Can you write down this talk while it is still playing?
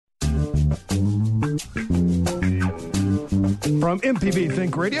From MPB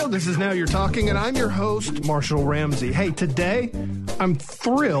Think Radio, this is Now You're Talking, and I'm your host, Marshall Ramsey. Hey, today, I'm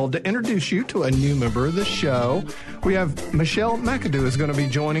thrilled to introduce you to a new member of the show. We have Michelle McAdoo is going to be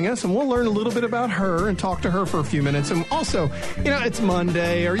joining us, and we'll learn a little bit about her and talk to her for a few minutes. And also, it's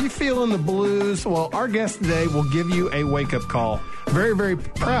Monday. Are you feeling the blues? Well, our guest today will give you a wake-up call. Very, very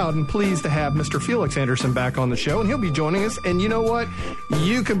proud and pleased to have Mr. Felix Anderson back on the show, and he'll be joining us. And you know what?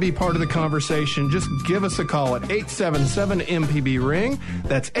 You can be part of the conversation. Just give us a call at 877-MPB-RING.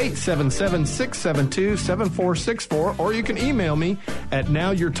 That's 877-672-7464. Or you can email me at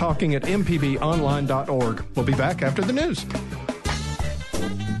nowyou'retalking@mpbonline.org. We'll be back after the news.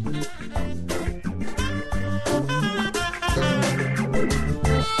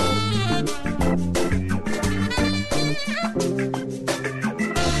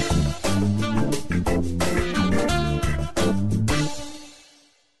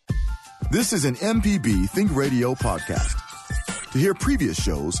 This is an MPB Think Radio podcast. To hear previous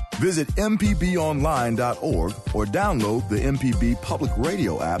shows, visit mpbonline.org or download the MPB Public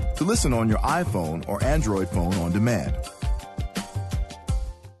Radio app to listen on your iPhone or Android phone on demand.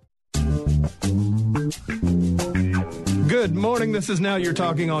 Good morning. This is Now You're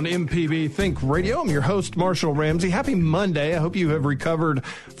Talking on MPB Think Radio. I'm your host, Marshall Ramsey. Happy Monday. I hope you have recovered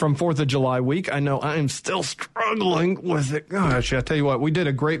from 4th of July week. I know I am still struggling with it. Gosh, I tell you what, we did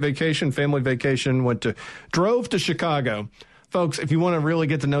a great vacation, family vacation, drove to Chicago. Folks, if you want to really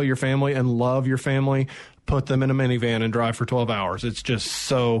get to know your family and love your family, put them in a minivan and drive for 12 hours. It's just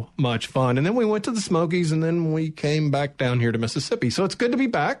so much fun. And then we went to the Smokies, and then we came back down here to Mississippi. So it's good to be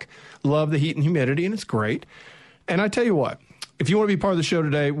back. Love the heat and humidity, and it's great. And I tell you what, if you want to be part of the show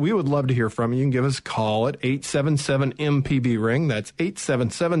today, we would love to hear from you. You can give us a call at 877-MPB-RING. That's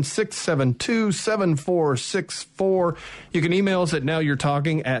 877-672-7464. You can email us at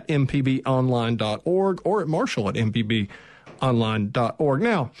nowyou'retalking@mpbonline.org or at marshall@mpbonline.org.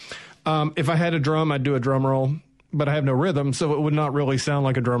 Now, if I had a drum, I'd do a drum roll, but I have no rhythm, so it would not really sound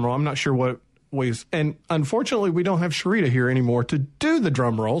like a drum roll. I'm not sure what ways. And unfortunately, we don't have Sharita here anymore to do the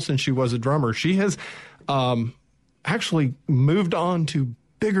drum roll since she was a drummer. She has actually moved on to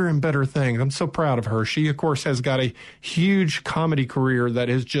bigger and better things. I'm so proud of her. She, of course, has got a huge comedy career that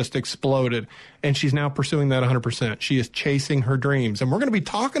has just exploded, and she's now pursuing that 100%. She is chasing her dreams. And we're going to be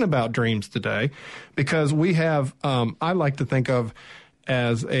talking about dreams today because we have, I like to think of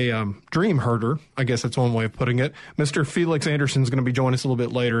as a dream herder. I guess that's one way of putting it. Mr. Felix Anderson is going to be joining us a little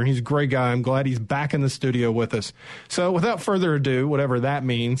bit later, and he's a great guy. I'm glad he's back in the studio with us. So without further ado, whatever that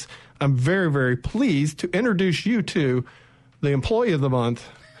means, I'm very, very pleased to introduce you to the Employee of the Month,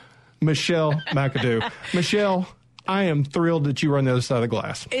 Michelle McAdoo. Michelle, I am thrilled that you were on the other side of the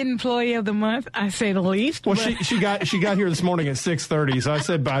glass. Employee of the Month, I say the least. Well, she got here this morning at 6:30, so I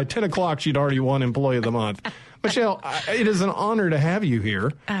said by 10 o'clock she'd already won Employee of the Month. Michelle, it is an honor to have you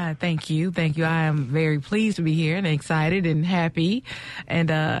here. Thank you. Thank you. I am very pleased to be here and excited and happy and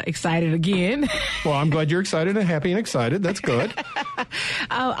excited again. Well, I'm glad you're excited and happy and excited. That's good.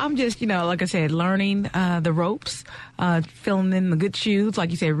 I'm just, like I said, learning the ropes, filling in the good shoes. Like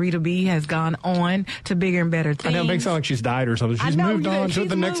you said, Rita B has gone on to bigger and better things. I know it makes it sound like she's died or something. She's moved on to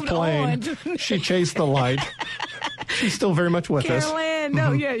the next plane. She chased the light. She's still very much with us.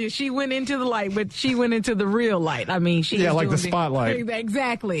 No, yeah, she went into the light, but she went into the real light. I mean, like the spotlight.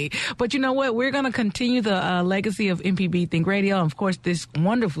 Exactly. But you know what? We're going to continue the legacy of MPB Think Radio. And of course, this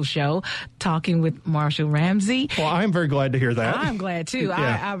wonderful show, Talking with Marshall Ramsey. Well, I'm very glad to hear that. I'm glad too.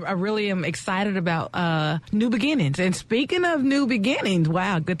 Yeah. I really am excited about new beginnings. And speaking of new beginnings,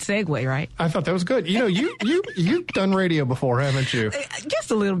 wow, good segue, right? I thought that was good. You've done radio before, haven't you?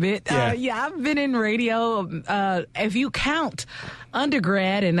 Just a little bit. Yeah. I've been in radio. If you count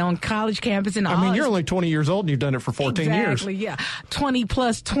undergrad and on college campus and all. I mean, you're only 20 years old and you've done it for 14 years. Exactly, yeah. 20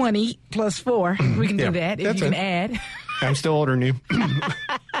 plus 20 plus 4. We can do that if you can add. I'm still older than you.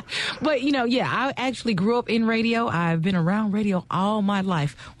 But, I actually grew up in radio. I've been around radio all my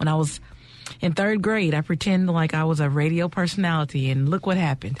life. When I was in 3rd grade, I pretended like I was a radio personality, and look what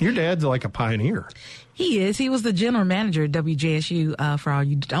happened. Your dad's like a pioneer. He is. He was the general manager at WJSU, for all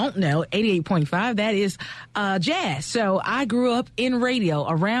you don't know, 88.5. That is jazz. So I grew up in radio,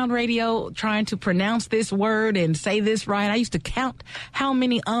 around radio, trying to pronounce this word and say this right. I used to count how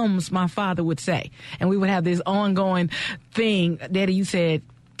many ums my father would say. And we would have this ongoing thing. Daddy, you said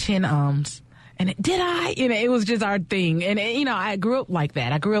 10 ums. And did I? It was just our thing. And, I grew up like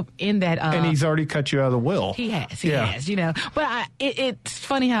that. I grew up in that. And he's already cut you out of the will. He has, But it's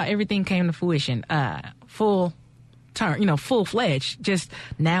funny how everything came to fruition. Full turn, full fledged. Just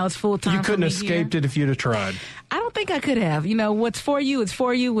now it's full time. You couldn't have escaped it if you'd have tried. I don't think I could have. What's for you, it's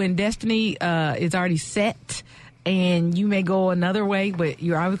for you when destiny is already set. And you may go another way, but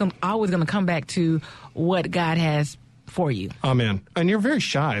you're always going to come back to what God has for you. Amen. And you're very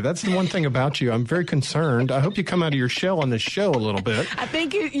shy. That's the one thing about you. I'm very concerned. I hope you come out of your shell on this show a little bit. I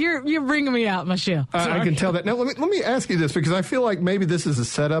think you're bringing me out, my shell. I can tell that. Now, let me ask you this, because I feel like maybe this is a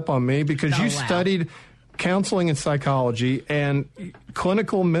setup on me, because you studied counseling and psychology and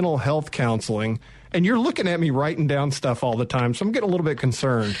clinical mental health counseling. And you're looking at me writing down stuff all the time, so I'm getting a little bit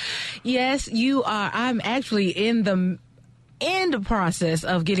concerned. Yes, you are. I'm actually in the process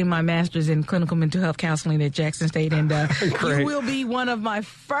of getting my master's in clinical mental health counseling at Jackson State, and you will be one of my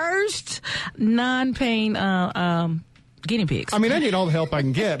first non-pain guinea pigs. I mean, I need all the help I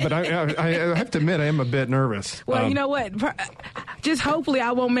can get, but I have to admit I am a bit nervous. Well, you know what? Just hopefully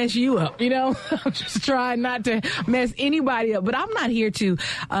I won't mess you up, I'm just trying not to mess anybody up. But I'm not here to,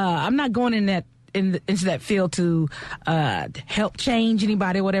 I'm not going into that field to help change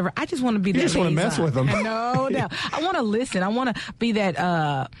anybody or whatever. I just want to be that You just want to mess with them. No. I want to listen. I want to be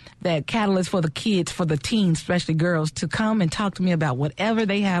that catalyst for the kids, for the teens, especially girls, to come and talk to me about whatever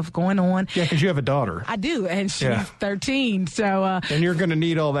they have going on. Yeah, because you have a daughter. I do, and she's 13. So and you're going to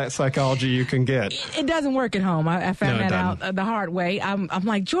need all that psychology you can get. It doesn't work at home. I found that out the hard way. I'm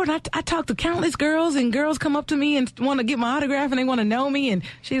like, Jordan, I talk to countless girls, and girls come up to me and want to get my autograph, and they want to know me, and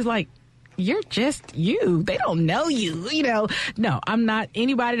she's like, you're just you. They don't know you, No, I'm not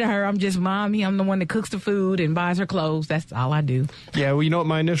anybody to her. I'm just mommy. I'm the one that cooks the food and buys her clothes. That's all I do. Yeah, well, you know what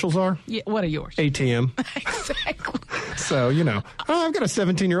my initials are? Yeah, what are yours? ATM. Exactly. So, I've got a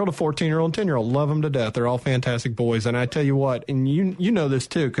 17-year-old, a 14-year-old, 10-year-old. Love them to death. They're all fantastic boys. And I tell you what, and you know this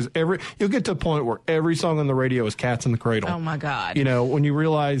too, because you'll get to a point where every song on the radio is Cats in the Cradle. Oh, my God. When you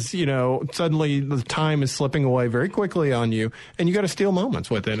realize, suddenly the time is slipping away very quickly on you, and you got to steal moments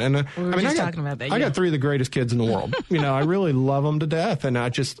with it. And I talking about that. I got three of the greatest kids in the world. I really love them to death, and I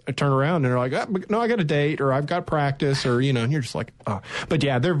turn around and they're like, no, I got a date, or I've got practice, or and you're just like, oh. But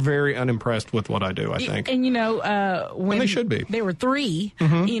yeah, they're very unimpressed with what I do, I think. And when they should be. They were 3,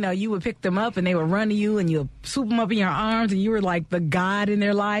 you would pick them up and they would run to you and you swoop them up in your arms, and you were like the god in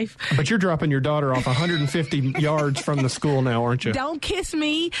their life. But you're dropping your daughter off 150 yards from the school now, aren't you? Don't kiss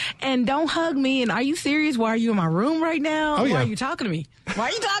me and don't hug me. And are you serious? Why are you in my room right now? Oh, yeah. Why are you talking to me? Why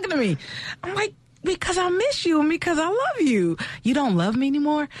are you talking to me? I'm like, because I miss you and because I love you. You don't love me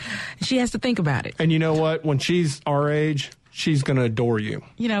anymore? She has to think about it. And you know what? When she's our age, she's going to adore you.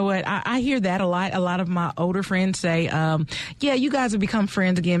 You know what? I hear that a lot. A lot of my older friends say, yeah, you guys will become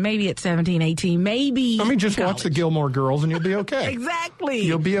friends again, maybe at 17, 18, maybe. I mean, just watch the Gilmore Girls and you'll be okay. Exactly.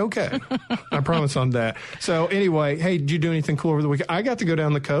 You'll be okay. I promise on that. So anyway, hey, did you do anything cool over the weekend? I got to go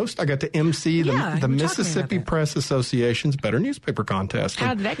down the coast. I got to MC the Mississippi Press Association's Better Newspaper Contest.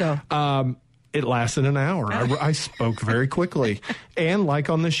 How did that go? It lasted an hour. I spoke very quickly. And like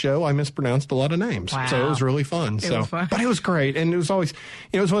on the show, I mispronounced a lot of names. Wow. So it was really fun. But it was great. And it was always,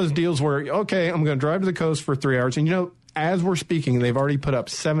 it was one of those deals where, okay, I'm going to drive to the coast for 3 hours. And as we're speaking, they've already put up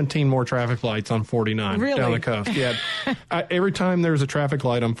 17 more traffic lights on 49 down the coast. Yeah. Every time there's a traffic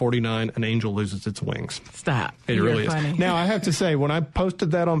light on 49, an angel loses its wings. Stop. It really is. Funny. Now, I have to say, when I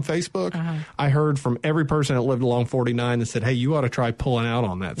posted that on Facebook, I heard from every person that lived along 49 that said, hey, you ought to try pulling out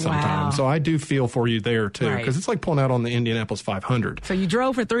on that sometime. Wow. So I do feel for you there, too, because it's like pulling out on the Indianapolis 500. So you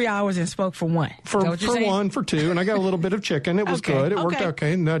drove for 3 hours and spoke for 1. For 1, for 2, and I got a little bit of chicken. It was good. It worked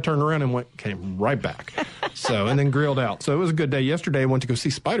okay. And then I turned around and came right back. And then grilled out. So it was a good day. Yesterday, I went to go see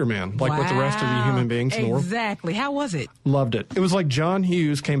Spider-Man, like with the rest of the human beings in the world. Exactly. How was it? Loved it. It was like John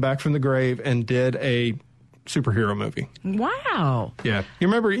Hughes came back from the grave and did a superhero movie. Wow. Yeah. You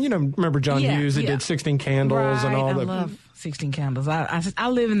remember John Hughes that did 16 Candles and all that? I love 16 Candles. I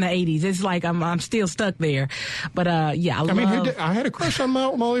live in the 80s. It's like I'm still stuck there. But I had a crush on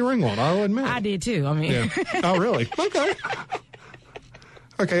Molly Ringwald, I'll admit. I did too. Oh, really? Okay.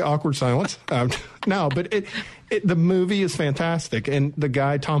 Okay, awkward silence. No, but the movie is fantastic. And the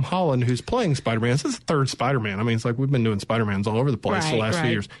guy, Tom Holland, who's playing Spider-Man, this is the third Spider-Man. I mean, it's like we've been doing Spider-Mans all over the place the last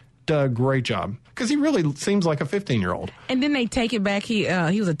few years. Did a great job. Because he really seems like a 15-year-old. And then they take it back. He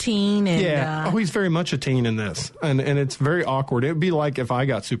was a teen. And, he's very much a teen in this. And it's very awkward. It would be like if I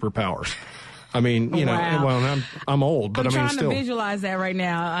got superpowers. I mean, I'm old, but I'm still. trying to visualize that right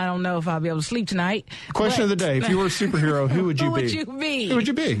now. I don't know if I'll be able to sleep tonight. Question of the day. If you were a superhero, who would you be? Who would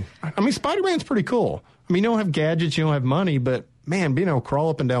you be? I mean, Spider-Man's pretty cool. I mean, you don't have gadgets, you don't have money, but man, being able to crawl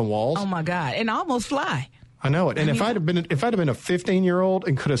up and down walls. Oh my God. And almost fly. I know it. And if I'd have been a 15-year-old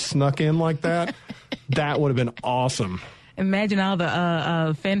and could have snuck in like that, that would have been awesome. Imagine all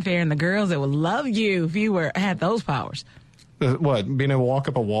the fanfare and the girls that would love you if you had those powers. What, being able to walk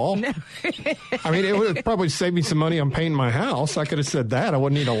up a wall? No. I mean, it would probably save me some money on painting my house. I could have said that. I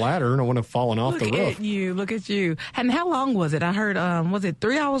wouldn't need a ladder and I wouldn't have fallen off the roof. Look at you. And how long was it? I heard, was it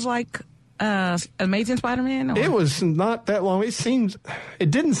 3 hours like Amazing Spider-Man? Or? It was not that long.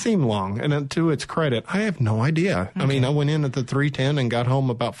 It didn't seem long. And to its credit, I have no idea. Okay. I mean, I went in at the 3:10 and got home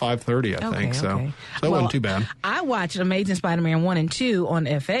about 5:30, I think. So it wasn't too bad. I watched Amazing Spider-Man 1 and 2 on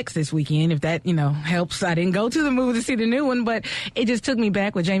FX this weekend, if that, helps. I didn't go to the movie to see the new one, but it just took me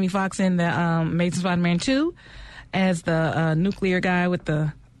back with Jamie Foxx in the Amazing Spider-Man 2 as the nuclear guy with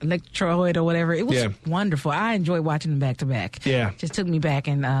the Electroid or whatever. It was wonderful. I enjoyed watching them back to back. Yeah. Just took me back,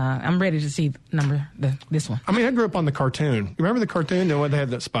 and I'm ready to see this one. I mean, I grew up on the cartoon. You remember the cartoon? They had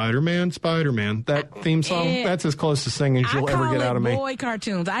that Spider-Man, that theme song? That's as close to singing as you'll ever get out of me. Boy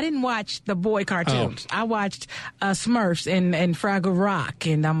cartoons. I didn't watch the boy cartoons. I watched Smurfs and Fraggle Rock,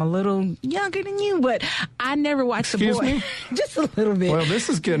 and I'm a little younger than you, but I never watched the boy. Excuse me? Just a little bit. Well, this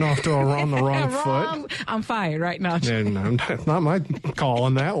is getting off to on the wrong foot. I'm fired right now. And it's not my call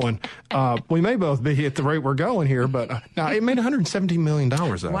on that one. We may both be at the rate we're going here, but now it made $117 million,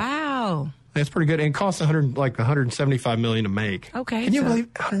 though. Wow. That's pretty good. And it cost $175 million to make. Okay. Can you believe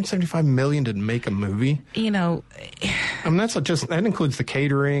 $175 million to make a movie? I mean, that includes the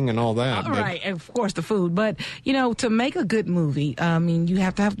catering and all that. Right, and of course the food. But to make a good movie, I mean, you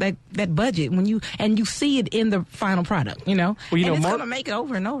have to have that budget you see it in the final product. Well, and it's going to make it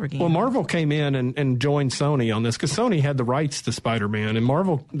over and over again. Well, Marvel came in and joined Sony on this because Sony had the rights to Spider-Man, and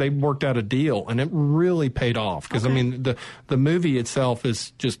Marvel, they worked out a deal, and it really paid off because I mean the movie itself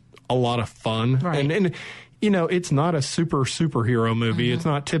is just a lot of fun, right. and it's not a superhero movie. Mm-hmm. It's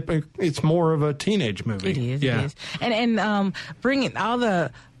not typical. It's more of a teenage movie. It is. Yeah. It is. And bringing all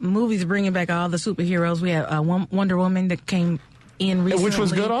the movies, bringing back all the superheroes. We have Wonder Woman that came in recently, which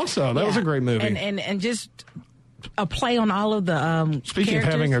was good. Also, that was a great movie. And just a play on all of the Speaking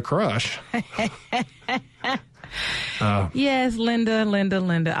characters. of having a crush. Yes, Linda.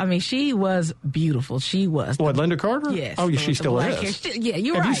 I mean, she was beautiful. She was. What, Linda Carter? Yes. Oh, she still is. Yeah,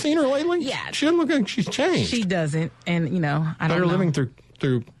 you're right. Have you seen her lately? Yeah. She doesn't look like she's changed. She doesn't. And, I don't know. They're living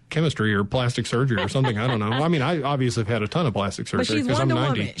through chemistry or plastic surgery or something. I don't know. I mean, I obviously have had a ton of plastic surgery because I'm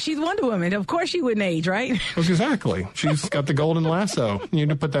 90. She's Wonder Woman. Of course she wouldn't age, right? Exactly. She's got the golden lasso. You need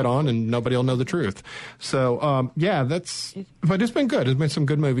to put that on and nobody will know the truth. So, but it's been good. It's been some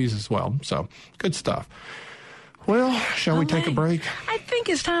good movies as well. So, good stuff. Well, shall we take a break? I think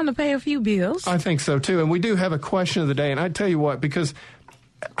it's time to pay a few bills. I think so, too. And we do have a question of the day. And I tell you what, because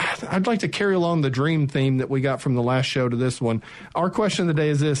I'd like to carry along the dream theme that we got from the last show to this one. Our question of the day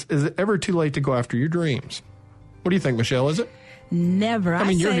is this: is it ever too late to go after your dreams? What do you think, Michelle? Is it? Never. I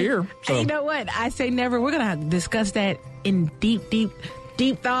mean, you're here. So. You know what? I say never. We're going to discuss that in deep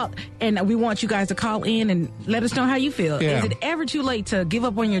thought, and we want you guys to call in and let us know how you feel. Yeah. Is it ever too late to give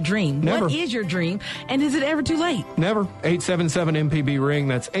up on your dream? Never. What is your dream, and is it ever too late? Never. 877-MPB-RING.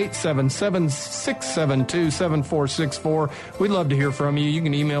 That's 877-672-7464. We'd love to hear from you. You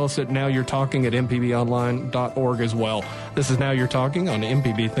can email us at nowyourtalking@mpbonline.org as well. This is Now You're Talking on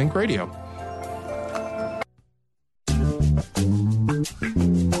MPB Think Radio.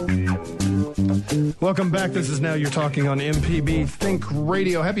 Welcome back. This is Now You're Talking on MPB Think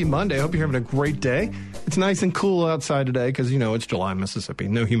Radio. Happy Monday. I hope you're having a great day. It's nice and cool outside today because, it's July in Mississippi.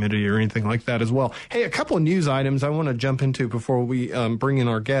 No humidity or anything like that as well. Hey, a couple of news items I want to jump into before we bring in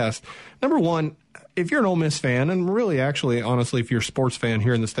our guest. Number one, if you're an Ole Miss fan, and really, actually, honestly, if you're a sports fan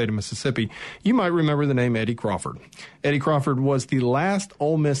here in the state of Mississippi, you might remember the name Eddie Crawford. Eddie Crawford was the last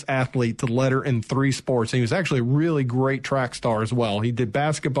Ole Miss athlete to letter in 3 sports. And he was actually a really great track star as well. He did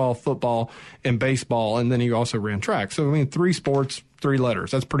basketball, football, and baseball, and then he also ran track. So, 3 sports, 3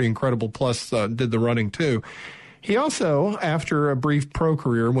 letters. That's pretty incredible, plus did the running too. He also, after a brief pro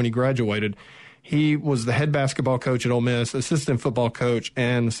career when he graduated, he was the head basketball coach at Ole Miss, assistant football coach,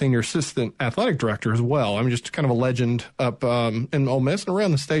 and senior assistant athletic director as well. Just kind of a legend up in Ole Miss and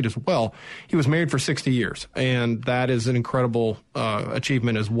around the state as well. He was married for 60 years, and that is an incredible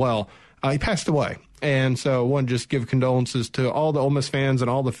achievement as well. He passed away. And so I want to just give condolences to all the Ole Miss fans and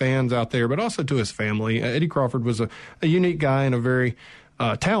all the fans out there, but also to his family. Eddie Crawford was a unique guy and a very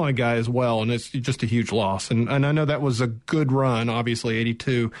talented guy as well, and it's just a huge loss. And I know that was a good run, obviously,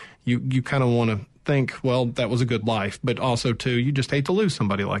 82. You kind of want to think, well, that was a good life, but also, too, you just hate to lose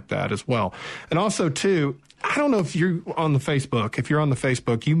somebody like that as well. And also, too, I don't know if you're on the Facebook. If you're on the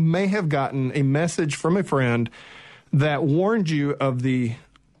Facebook, you may have gotten a message from a friend that warned you of the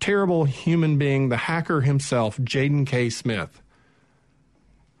terrible human being, the hacker himself, Jaden K. Smith.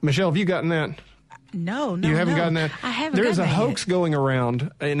 Michelle, have you gotten that? No. You haven't gotten that? I haven't. There's a gotten that hoax going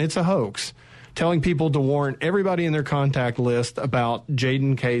around, and it's a hoax, telling people to warn everybody in their contact list about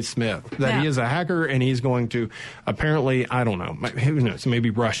Jaden K. Smith, that he is a hacker and he's going to apparently, I don't know, who knows, maybe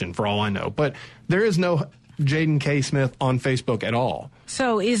Russian for all I know. But there is no Jaden K. Smith on Facebook at all.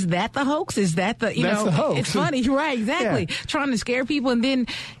 So is that the hoax? Is that the, That's the hoax. It's funny, right, exactly. Yeah. Trying to scare people. And then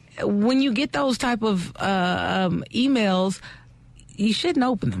when you get those type of emails, you shouldn't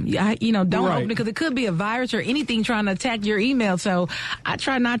open them. Don't open it because it could be a virus or anything trying to attack your email. So I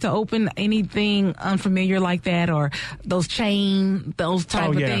try not to open anything unfamiliar like that or those type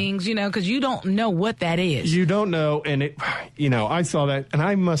of things, because you don't know what that is. You don't know. And I saw that and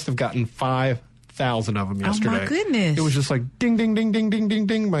I must have gotten 5,000 of them yesterday. Oh, my goodness. It was just like ding, ding, ding, ding, ding, ding,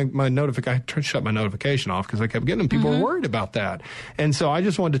 ding. I tried to shut my notification off because I kept getting them. People were worried about that. And so I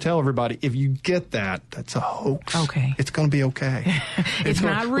just wanted to tell everybody, if you get that, that's a hoax. Okay. It's going to be okay. It's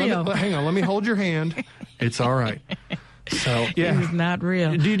not real. Hang on. Let me hold your hand. It's all right. So, yeah. It's not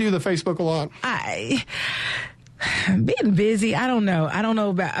real. Do you do the Facebook a lot? Being busy, I don't know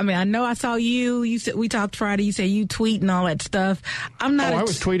about, I know I saw you said, we talked Friday, you said you tweet and all that stuff. I'm not. I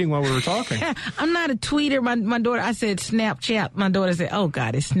was tweeting while we were talking. I'm not a tweeter. My daughter, I said Snapchat. My daughter said, oh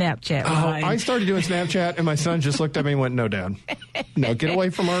God, it's Snapchat. I started doing Snapchat and my son just looked at me and went, no, Dad. No, get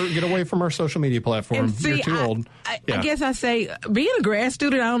away from our social media platform. See, you're too old. I guess I say, being a grad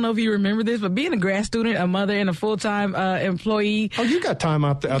student, I don't know if you remember this, but being a grad student, a mother and a full-time employee. Oh, you got time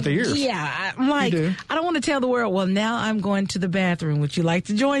out the ears. Yeah. I'm like, I don't want to tell the world, well, now I'm going to the bathroom. Would you like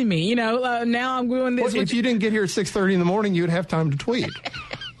to join me? Now I'm doing this. Well, if you didn't get here at 6:30 in the morning, you'd have time to tweet.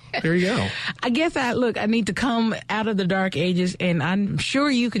 There you go. I guess I need to come out of the dark ages, and I'm sure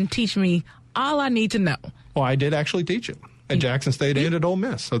you can teach me all I need to know. Well, I did actually teach it at Jackson State and at Ole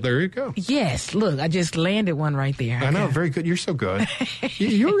Miss, so there you go. Yes, look, I just landed one right there. I know, very good. You're so good.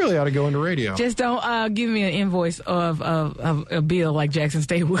 you really ought to go into radio. Just don't give me an invoice of a bill like Jackson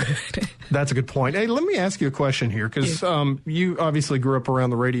State would. That's a good point. Hey, let me ask you a question here, because you obviously grew up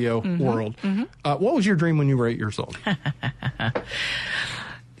around the radio world. What was your dream when you were 8 years old?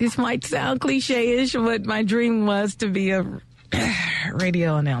 This might sound cliche-ish, but my dream was to be a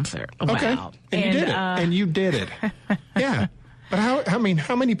radio announcer. Okay. Wow. And you did it. Yeah. But how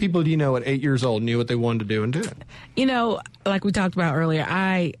many people do you know at 8 years old knew what they wanted to do and did it? Like we talked about earlier,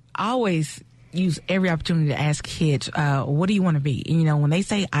 I always use every opportunity to ask kids, what do you want to be? And, when they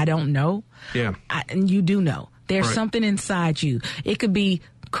say, I don't know, and you do know. There's something inside you. It could be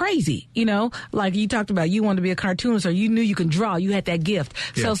crazy, like you talked about, you wanted to be a cartoonist or you knew you can draw, you had that gift.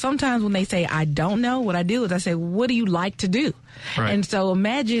 Yeah. So sometimes when they say, I don't know, what I do is I say, what do you like to do? Right. And so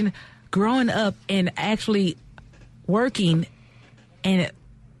imagine growing up and actually working and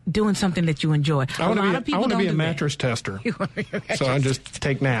doing something that you enjoy. I want to be a mattress tester. So I just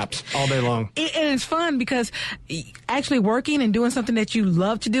take naps all day long. And it's fun because actually working and doing something that you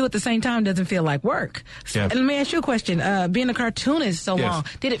love to do at the same time doesn't feel like work. So, and let me ask you a question. Being a cartoonist so long,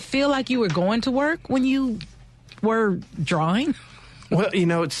 did it feel like you were going to work when you were drawing? Well,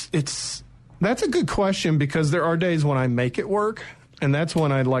 it's that's a good question, because there are days when I make it work. And that's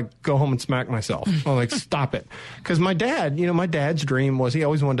when I go home and smack myself. I'm stop it. Because my dad's dream was he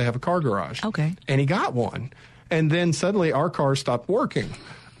always wanted to have a car garage. Okay. And he got one. And then suddenly our car stopped working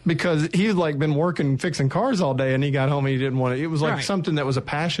because he'd been working fixing cars all day, and he got home and he didn't want to. It was something that was a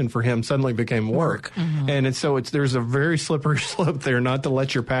passion for him suddenly became work. And there's a very slippery slope there, not to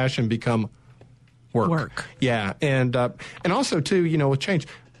let your passion become work. Yeah. And also too, with change.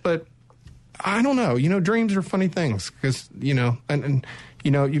 But I don't know. Dreams are funny things because, and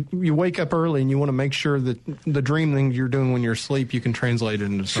you wake up early and you want to make sure that the dream thing you're doing when you're asleep, you can translate it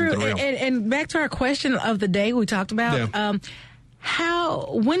into something real. And back to our question of the day we talked about,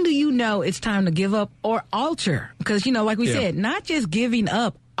 when do you know it's time to give up or alter? Because, like we said, not just giving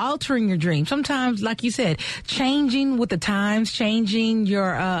up, altering your dream. Sometimes, like you said, changing with the times, changing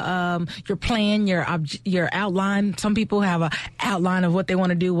your plan, your outline. Some people have an outline of what they want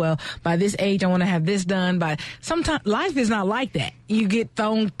to do. Well, by this age, I want to have this done. But sometimes life is not like that. You get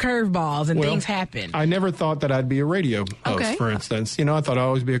thrown curveballs and things happen. I never thought that I'd be a radio host, for instance. I thought I'd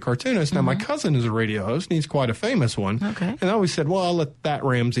always be a cartoonist. Now, my cousin is a radio host, and he's quite a famous one. Okay. And I always said, well, I'll let that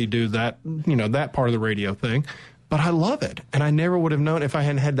Ramsey do that, that part of the radio thing. but I love it. And I never would have known if I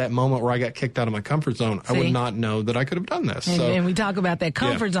hadn't had that moment where I got kicked out of my comfort zone. I would not know that I could have done this. And we talk about that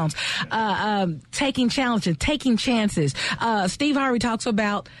comfort zones, taking challenges, taking chances. Steve Harvey talks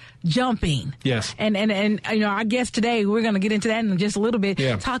about jumping. Yes. And our guest today, we're going to get into that in just a little bit,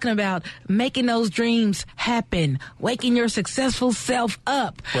 talking about making those dreams happen, waking your successful self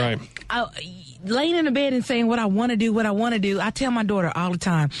up. Right. Laying in the bed and saying what I want to do. I tell my daughter all the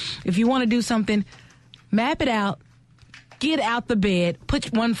time, if you want to do something, map it out, get out the bed,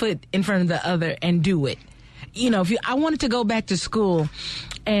 put one foot in front of the other and do it. I wanted to go back to school,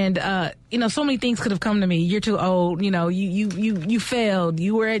 and so many things could have come to me. You're too old. You failed.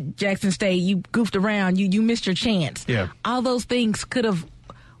 You were at Jackson State. You goofed around. You missed your chance. Yeah. All those things could have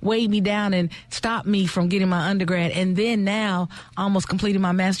weighed me down and stopped me from getting my undergrad, and then now almost completing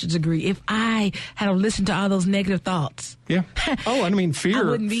my master's degree. If I had listened to all those negative thoughts. Yeah. Oh, I mean,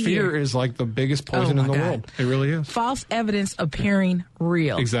 fear is like the biggest poison in the world. It really is. False evidence appearing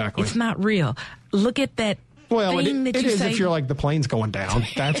real. Exactly. It's not real. Look at that. Well, it is if you're like the plane's going down.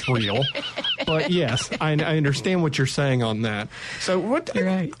 That's real. But yes, I understand what you're saying on that. So You're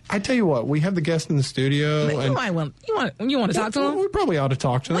right. I tell you what, we have the guest in the studio. You want to talk to him? We probably ought to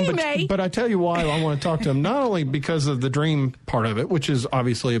talk to him. But I tell you why I want to talk to him, not only because of the dream part of it, which is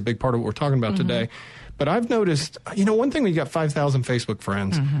obviously a big part of what we're talking about today, but I've noticed, one thing when you got 5,000 Facebook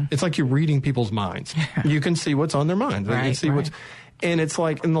friends, it's like you're reading people's minds. You can see what's on their minds. You can see what's... And it's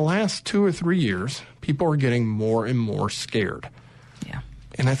like in the last 2 or 3 years, people are getting more and more scared. Yeah.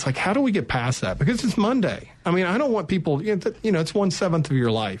 And it's like, how do we get past that? Because it's Monday. I mean, I don't want people, it's 1/7 of your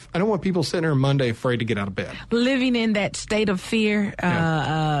life. I don't want people sitting there Monday afraid to get out of bed. Living in that state of fear,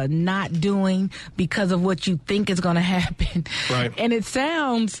 not doing because of what you think is going to happen. Right. And it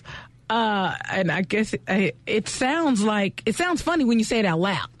sounds, and I guess it sounds funny when you say it out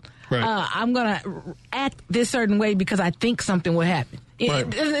loud. Right. I'm going to act this certain way because I think something will happen.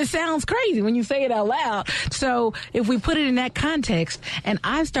 It sounds crazy when you say it out loud. So if we put it in that context, and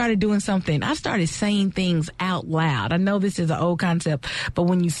I started doing something, I started saying things out loud. I know this is an old concept, but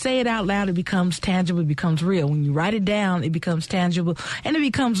when you say it out loud, it becomes tangible, it becomes real. When you write it down, it becomes tangible, and it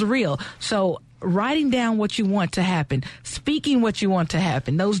becomes real. So writing down what you want to happen, speaking what you want to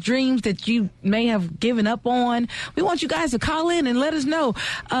happen, those dreams that you may have given up on. We want you guys to call in and let us know.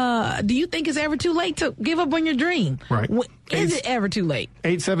 Do you think it's ever too late to give up on your dream? Right. Is it ever too late?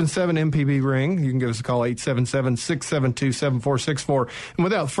 877-MPB-RING. You can give us a call, 877-672-7464. And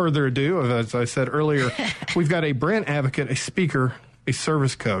without further ado, as I said earlier, we've got a brand advocate, a speaker, a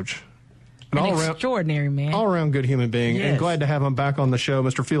service coach. Extraordinary man. All around good human being. Yes. And glad to have him back on the show,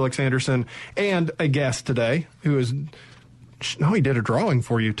 Mr. Felix Anderson, and a guest today who is... he did a drawing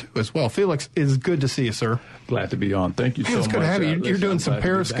for you, too, as well. Felix, it's good to see you, sir. Glad to be on. Thank you so much. It's good to have you. You're doing some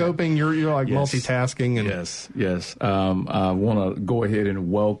periscoping. You're like multitasking. And Yes. I want to go ahead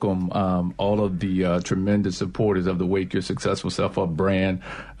and welcome all of the tremendous supporters of the Wake Your Successful Self Up brand.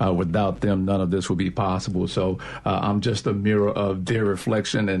 Without them, none of this would be possible. So I'm just a mirror of their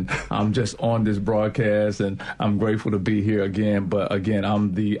reflection, and I'm just on this broadcast, and I'm grateful to be here again. But again,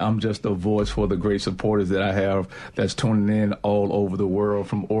 I'm just a voice for the great supporters that I have that's tuning in all over the world,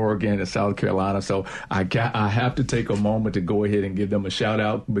 from Oregon to South Carolina. So I have to take a moment to go ahead and give them a shout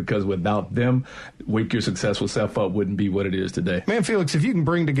out, because without them, Wake Your Successful Self Up wouldn't be what it is today. Man, Felix, if you can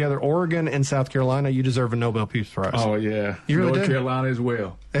bring together Oregon and South Carolina, you deserve a Nobel Peace Prize. Oh, yeah. You really North did. Carolina as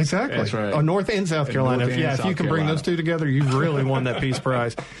well. Exactly. That's right. Oh, North and South Carolina. North and if South you can bring Carolina. those two together, you've really won that Peace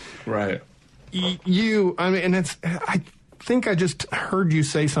Prize. Right. I think I just heard you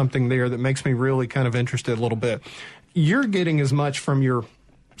say something there that makes me really kind of interested a little bit. You're getting as much from your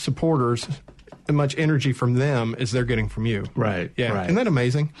supporters, as much energy from them as they're getting from you. Right. Yeah. Right. Isn't that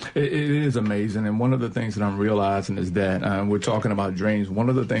amazing? It is amazing. And one of the things that I'm realizing is that we're talking about dreams. One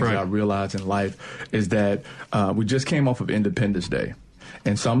of the things that I realize in life is that we just came off of Independence Day.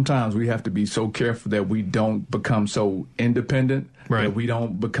 And sometimes we have to be so careful that we don't become so independent, that we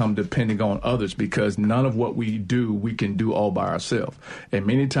don't become depending on others, because none of what we do, we can do all by ourselves. And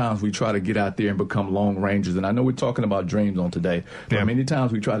many times we try to get out there and become lone rangers. And I know we're talking about dreams on today, but many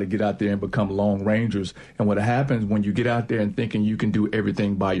times we try to get out there and become lone rangers. And what happens when you get out there and thinking you can do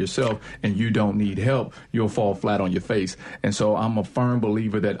everything by yourself and you don't need help, you'll fall flat on your face. And so I'm a firm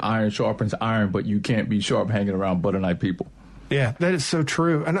believer that iron sharpens iron, but you can't be sharp hanging around butter knife people. Yeah, that is so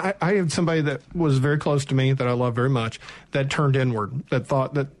true. And I had somebody that was very close to me that I love very much that turned inward, that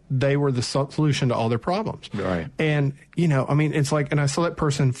thought that they were the solution to all their problems. Right. And, it's like, and I saw that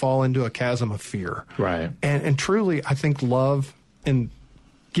person fall into a chasm of fear. Right. And truly, I think love and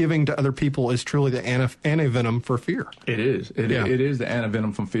giving to other people is truly the antivenom for fear. It is. It is the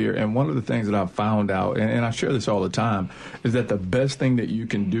antivenom from fear. And one of the things that I've found out, and I share this all the time, is that the best thing that you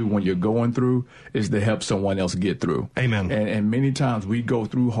can do when you're going through is to help someone else get through. Amen. And many times we go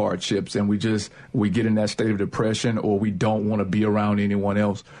through hardships and we get in that state of depression, or we don't want to be around anyone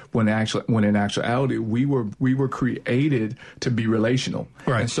else, when in actuality we were created to be relational.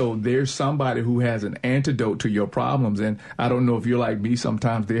 Right. And so there's somebody who has an antidote to your problems. And I don't know if you're like me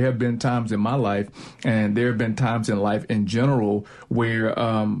sometimes. There have been times in my life, and there have been times in life in general, where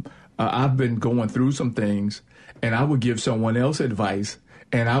I've been going through some things, and I would give someone else advice.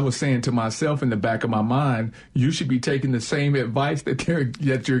 And I was saying to myself in the back of my mind, you should be taking the same advice that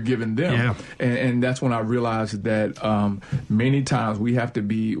you're giving them. Yeah. And that's when I realized that many times we have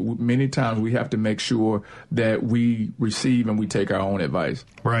to make sure that we receive and we take our own advice.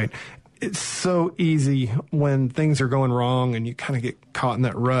 Right. It's so easy when things are going wrong and you kind of get caught in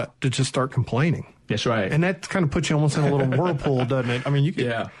that rut to just start complaining. That's right. And that kind of puts you almost in a little whirlpool, doesn't it? I mean, you can.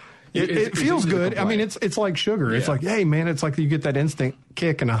 Yeah. It feels good. I mean, it's like sugar. Yeah. It's like, hey, man, it's like you get that instant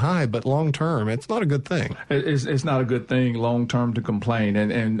kick and a high, but long term, it's not a good thing. It's not a good thing long term to complain.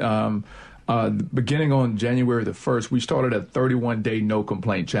 And beginning on January the 1st, we started a 31-day no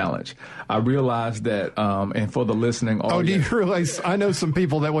complaint challenge. I realized that, and for the listening audience. Oh, do you realize? I know some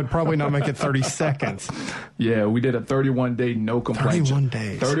people that would probably not make it 30 seconds. Yeah, we did a 31-day no complaint. 31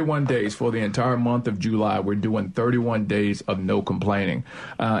 days. 31 days for the entire month of July. We're doing 31 days of no complaining.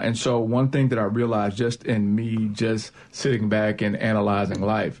 And so one thing that I realized just in me just sitting back and analyzing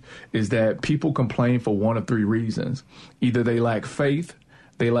life is that people complain for one of three reasons. Either they lack faith,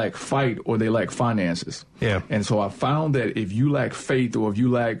 they lack fight, or they lack finances. Yeah. And so I found that if you lack faith, or if you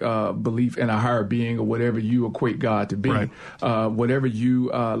lack belief in a higher being, or whatever you equate God to be, right. Whatever you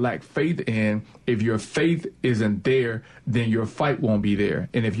lack faith in, if your faith isn't there, then your fight won't be there.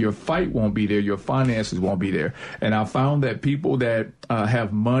 And if your fight won't be there, your finances won't be there. And I found that people that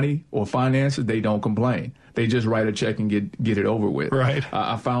have money or finances, they don't complain. They just write a check and get it over with. Right.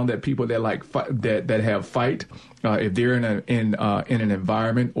 I found that people that that have fight, if they're in an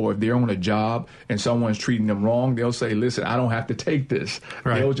environment, or if they're on a job and someone's treating them wrong, they'll say, "Listen, I don't have to take this."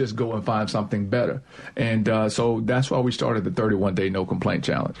 Right. They'll just go and find something better. And so that's why we started the 31-day no complaint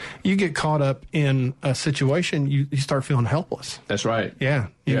challenge. You get caught up in a situation, you start feeling helpless. That's right. Yeah.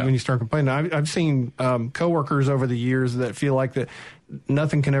 When you start complaining, I've seen coworkers over the years that feel like that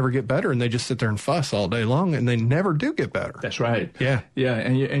nothing can ever get better, and they just sit there and fuss all day long, and they never do get better. That's right. Yeah. Yeah,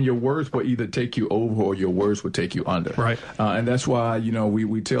 and your words will either take you over, or your words will take you under. Right. And that's why,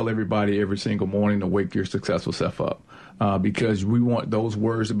 we tell everybody every single morning to wake your successful self up. Because we want those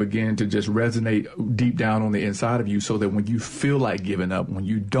words to begin to just resonate deep down on the inside of you, so that when you feel like giving up, when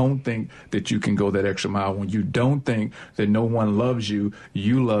you don't think that you can go that extra mile, when you don't think that no one loves you,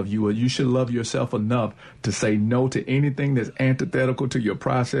 you love you, or you should love yourself enough to say no to anything that's antithetical to your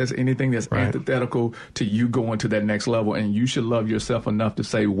process, anything that's right. antithetical to you going to that next level. And you should love yourself enough to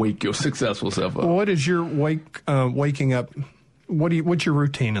say, wake your successful self up. What is your waking up? What's your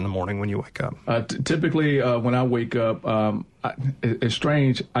routine in the morning when you wake up? Typically, when I wake up, it's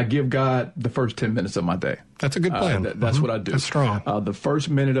strange. I give God the first 10 minutes of my day. That's a good plan. That's what I do. That's strong. The first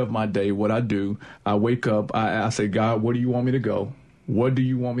minute of my day, what I do, I wake up, I say, God, where do you want me to go? What do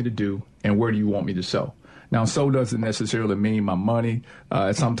you want me to do? And where do you want me to sow? Now, sow doesn't necessarily mean my money.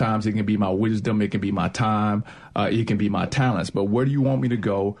 Sometimes it can be my wisdom. It can be my time. It can be my talents. But where do you want me to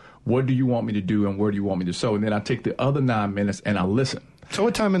go? What do you want me to do? And where do you want me to sow? And then I take the other 9 minutes and I listen. So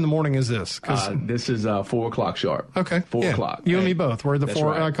what time in the morning is this? This is 4 o'clock sharp. Okay. 4 o'clock. You and me both. We're the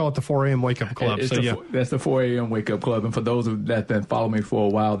right. I call it the 4 a.m. wake up club. That's the 4 a.m. wake up club. And for those that then follow me for a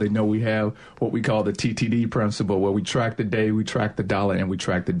while, they know we have what we call the TTD principle, where we track the day, we track the dollar, and we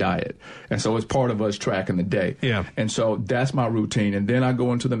track the diet. And so it's part of us tracking the day. Yeah. And so that's my routine. And then I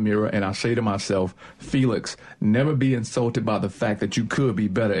go into the mirror and I say to myself, Felix, never be insulted by the fact that you could be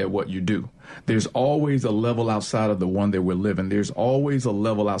better at what you do. There's always a level outside of the one that we're living. There's always a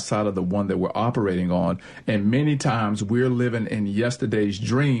level outside of the one that we're operating on. And many times we're living in yesterday's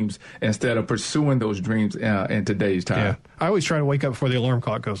dreams instead of pursuing those dreams in today's time. Yeah. I always try to wake up before the alarm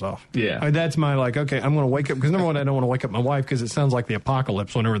clock goes off. Yeah. That's my okay, I'm going to wake up, because number one, I don't want to wake up my wife, because it sounds like the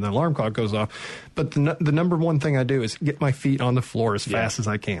apocalypse whenever the alarm clock goes off. But the number one thing I do is get my feet on the floor as fast as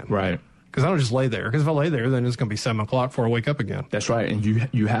I can. Right. Because I don't just lay there. Because if I lay there, then it's going to be 7 o'clock before I wake up again. That's right. And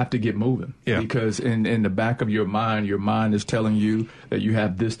you have to get moving. Yeah. Because in the back of your mind is telling you that you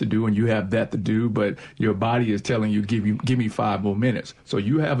have this to do and you have that to do, but your body is telling you, give me 5 more minutes. So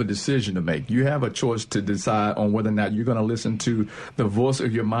you have a decision to make. You have a choice to decide on whether or not you're going to listen to the voice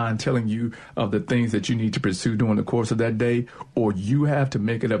of your mind telling you of the things that you need to pursue during the course of that day, or you have to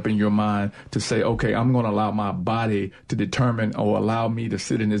make it up in your mind to say, okay, I'm going to allow my body to determine or allow me to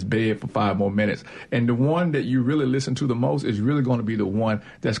sit in this bed for 5 more minutes. And the one that you really listen to the most is really going to be the one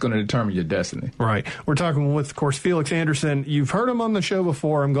that's going to determine your destiny. Right. We're talking with, of course, Felix Anderson. You've heard him on the show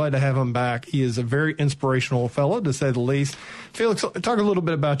before. I'm glad to have him back. He is a very inspirational fellow, to say the least. Felix, talk a little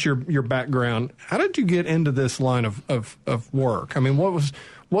bit about your background. How did you get into this line of work? I mean, what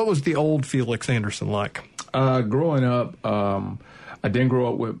was the old Felix Anderson like? Growing up, I didn't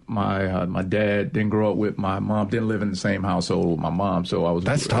grow up with my dad, didn't grow up with my mom, didn't live in the same household with my mom. So I was...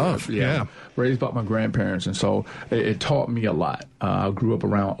 That's tough. Yeah. Raised by my grandparents. And so it taught me a lot. I grew up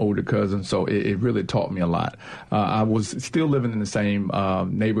around older cousins, so it really taught me a lot. I was still living in the same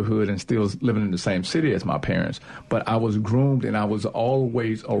neighborhood and still living in the same city as my parents, but I was groomed and I was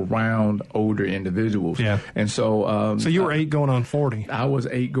always around older individuals. Yeah. And so... so you were 8 going on 40. I was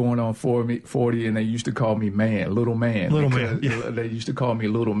 8 going on 40, and they used to call me little man. Little man. Yeah. They used to call me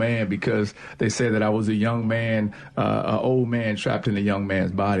little man because they said that I was a young man, an old man trapped in a young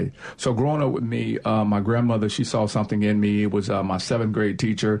man's body. So growing up with me, my grandmother, she saw something in me. It was my 7th grade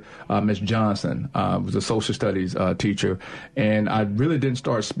teacher, Miss Johnson, was a social studies teacher. And I really didn't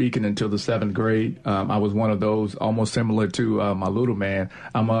start speaking until the 7th grade. I was one of those almost similar to my little man.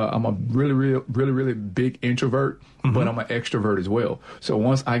 I'm a really big introvert, but I'm an extrovert as well. So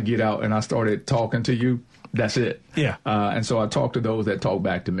once I get out and I started talking to you, that's it. Yeah. And so I talk to those that talk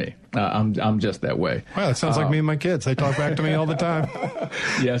back to me. I'm just that way. Wow, that sounds like me and my kids. They talk back to me all the time.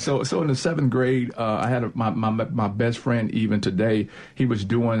 Yeah. So in the 7th grade, I had my best friend even today. He was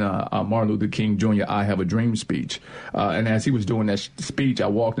doing a Martin Luther King Jr. I Have a Dream speech. And as he was doing that speech, I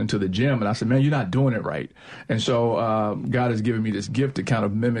walked into the gym and I said, man, you're not doing it right. And so God has given me this gift to kind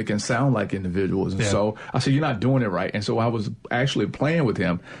of mimic and sound like individuals. And so I said, you're not doing it right. And so I was actually playing with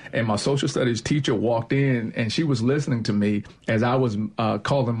him. And my social studies teacher walked in and she was listening to me as I was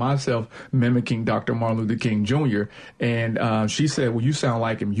calling myself mimicking Dr. Martin Luther King Jr. And she said, well, you sound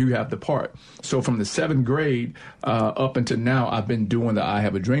like him. You have the part. So from the 7th grade up until now, I've been doing the I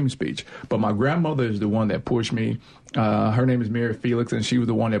Have a Dream speech. But my grandmother is the one that pushed me. Her name is Mary Felix, and she was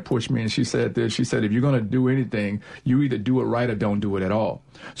the one that pushed me. And she said this. She said, if you're going to do anything, you either do it right or don't do it at all.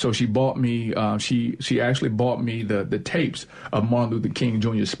 So she bought me, she actually bought me the tapes of Martin Luther King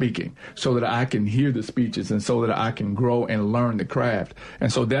Jr. speaking so that I can hear the speeches and so that I can grow and learn the craft.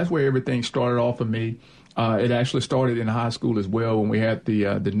 And so that's where everything started off for me. It actually started in high school as well when we had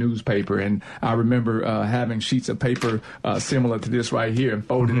the newspaper, and I remember having sheets of paper similar to this right here and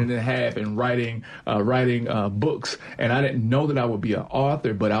folding it in half and writing books. And I didn't know that I would be an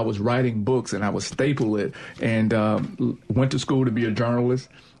author, but I was writing books and I would staple it. And went to school to be a journalist.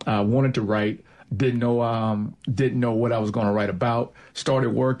 Wanted to write. Didn't know what I was going to write about.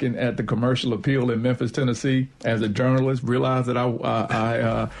 Started working at the Commercial Appeal in Memphis, Tennessee, as a journalist. Realized that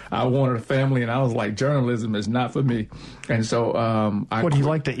I wanted a family, and I was like, journalism is not for me. And so, what do you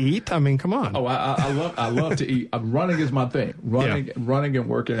like to eat? I mean, come on. Oh, I love to eat. Running is my thing. Running and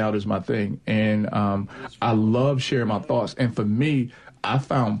working out is my thing, and I love sharing my thoughts. And for me, I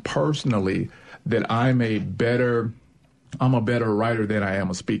found personally that I'm a better writer than I am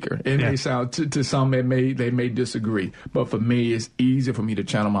a speaker. It may sound to some they may disagree, but for me, it's easier for me to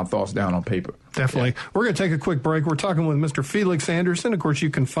channel my thoughts down on paper. Definitely. Yeah. We're going to take a quick break. We're talking with Mr. Felix Anderson. Of course, you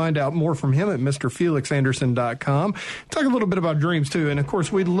can find out more from him at MrFelixAnderson.com. Talk a little bit about dreams too, and of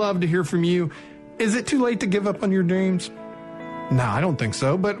course, we'd love to hear from you. Is it too late to give up on your dreams? No, I don't think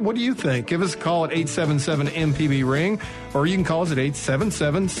so. But what do you think? Give us a call at 877-MPB-RING, or you can call us at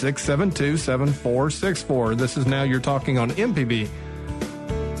 877-672-7464. This is Now You're Talking on MPB.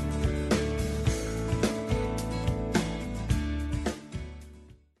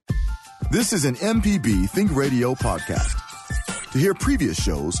 This is an MPB Think Radio podcast. To hear previous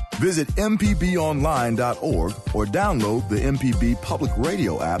shows, visit mpbonline.org or download the MPB Public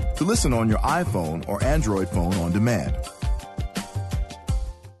Radio app to listen on your iPhone or Android phone on demand.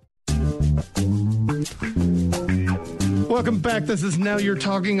 Welcome back. This is Now You're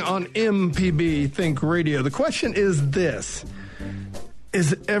Talking on MPB Think Radio. The question is this: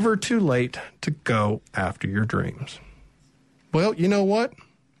 is it ever too late to go after your dreams? Well, you know what?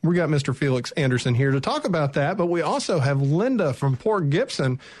 We got Mr. Felix Anderson here to talk about that, but we also have Linda from Port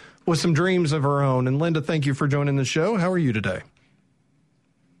Gibson with some dreams of her own. And Linda, thank you for joining the show. How are you today?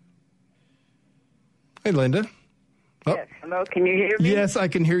 Hey, Linda. Oh. Yes. Hello, can you hear me? Yes, I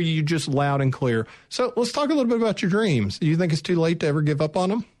can hear you just loud and clear. So let's talk a little bit about your dreams. Do you think it's too late to ever give up on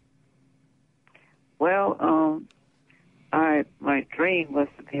them? Well, my dream was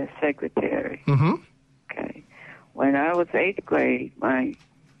to be a secretary. Mm-hmm. Okay. When I was 8th grade, my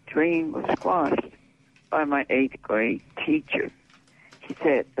dream was squashed by my 8th grade teacher. She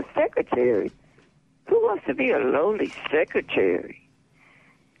said, a secretary? Who wants to be a lowly secretary?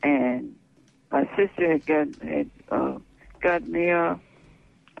 And my sister had got me a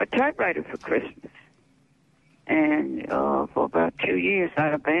typewriter for Christmas. And for about 2 years, I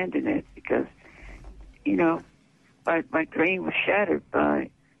abandoned it because, you know, my dream was shattered by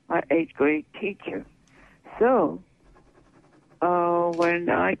my 8th grade teacher. So when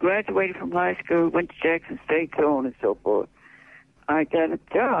I graduated from high school, went to Jackson State, so on and so forth, I got a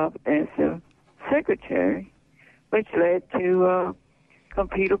job as a secretary, which led to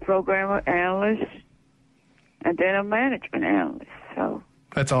computer programmer analyst, and then a management analyst. So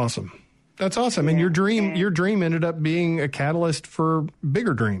that's awesome. That's awesome. Yeah, and your dream ended up being a catalyst for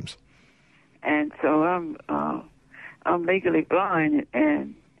bigger dreams. And so I'm legally blind,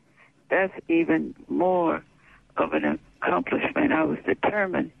 and that's even more of an accomplishment. I was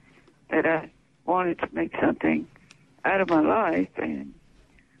determined that I wanted to make something out of my life, and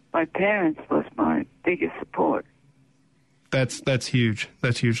my parents was my biggest support. That's huge.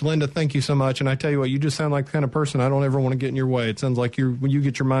 That's huge. Linda, thank you so much. And I tell you what, you just sound like the kind of person I don't ever want to get in your way. It sounds like when you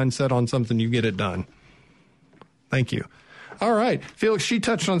get your mind set on something, you get it done. Thank you. All right. Felix, she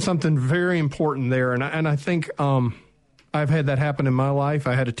touched on something very important there. And I think I've had that happen in my life.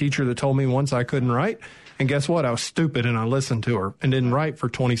 I had a teacher that told me once I couldn't write. And guess what? I was stupid and I listened to her and didn't write for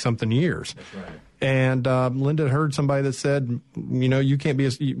 20-something years. That's right. And Linda heard somebody that said, you know, you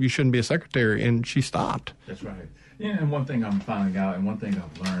shouldn't be a secretary. And she stopped. That's right. Yeah, and one thing I'm finding out, and one thing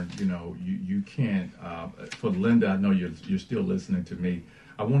I've learned, you know, you can't. For Linda, I know you're still listening to me.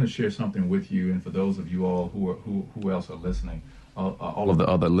 I want to share something with you, and for those of you all who else are listening, all of the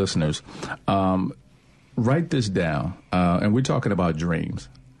other listeners, write this down. And we're talking about dreams.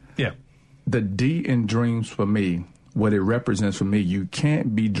 Yeah. The D in dreams for me, what it represents for me, you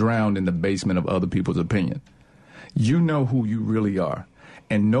can't be drowned in the basement of other people's opinion. You know who you really are.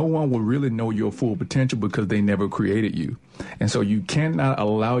 And no one will really know your full potential because they never created you. And so you cannot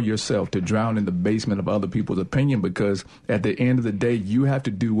allow yourself to drown in the basement of other people's opinion, because at the end of the day, you have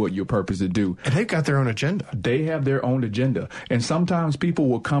to do what you're purposed to do. And they've got their own agenda. They have their own agenda. And sometimes people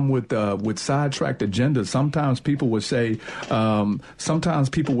will come with sidetracked agendas. Sometimes people will say,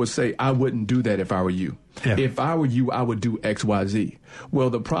 I wouldn't do that if I were you. Yeah. If I were you, I would do X, Y, Z. Well,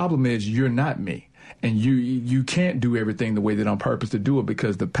 the problem is you're not me. And you can't do everything the way that I'm purposed to do it,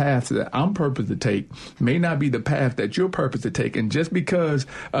 because the path that I'm purposed to take may not be the path that you're purposed to take. And just because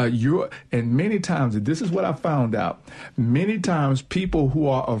and many times, this is what I found out, many times people who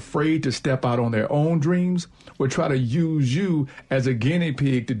are afraid to step out on their own dreams will try to use you as a guinea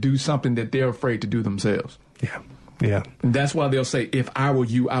pig to do something that they're afraid to do themselves. Yeah. Yeah. And that's why they'll say, if I were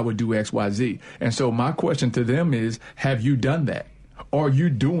you, I would do X, Y, Z. And so my question to them is, have you done that? Are you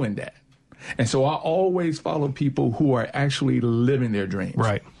doing that? And so I always follow people who are actually living their dreams.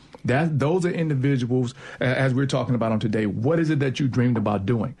 Right. Those are individuals, as we're talking about on today. What is it that you dreamed about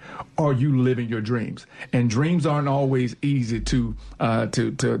doing? Are you living your dreams? And dreams aren't always easy to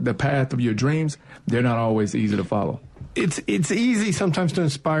the path of your dreams. They're not always easy to follow. It's easy sometimes to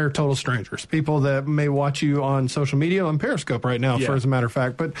inspire total strangers, people that may watch you on social media, on Periscope right now, for as a matter of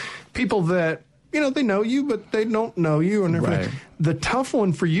fact, but people that, you know, they know you, but they don't know you. And everything. Right. The tough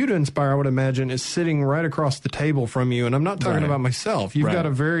one for you to inspire, I would imagine, is sitting right across the table from you. And I'm not talking about myself. You've got a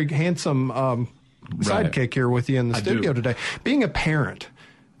very handsome sidekick here with you in the studio today. Being a parent,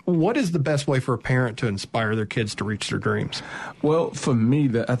 what is the best way for a parent to inspire their kids to reach their dreams? Well, for me,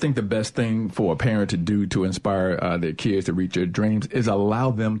 I think the best thing for a parent to do to inspire their kids to reach their dreams is allow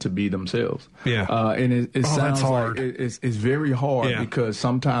them to be themselves. Yeah. And it sounds that's hard. Like it's very hard because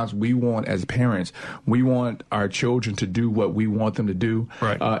sometimes we want, as parents, we want our children to do what we want them to do.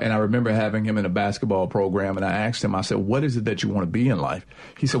 Right. And I remember having him in a basketball program, and I asked him, I said, what is it that you want to be in life?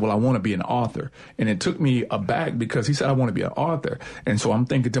 He said, well, I want to be an author. And it took me aback because he said, I want to be an author. And so I'm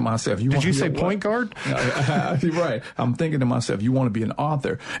thinking to myself, did you say point guard? You're right. I'm thinking to myself, you want to be an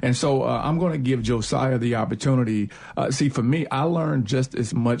author. And so I'm going to give Josiah the opportunity. See, for me, I learned just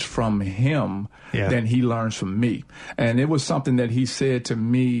as much from him than he learns from me. And it was something that he said to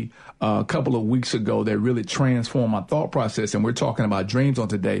me a couple of weeks ago that really transformed my thought process. And we're talking about dreams on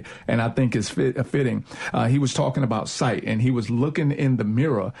today, and I think it's fitting. He was talking about sight, and he was looking in the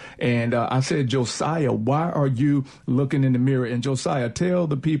mirror. And I said, Josiah, why are you looking in the mirror? And Josiah, tell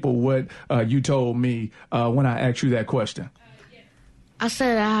the people what you told me when I asked you that question. I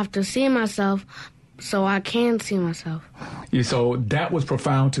said I have to see myself so I can see myself. Yeah, so that was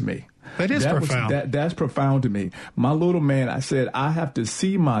profound to me. That is profound. That's profound to me. My little man, I said, I have to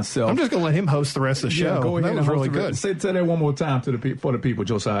see myself. I'm just going to let him host the rest of the show. Yeah, go ahead. That was really good. Say that one more time for the people,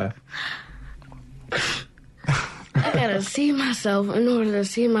 Josiah. I gotta see myself in order to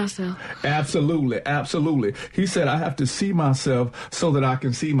see myself. Absolutely, absolutely. He said, I have to see myself so that I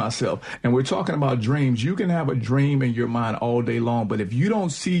can see myself. And we're talking about dreams. You can have a dream in your mind all day long, but if you don't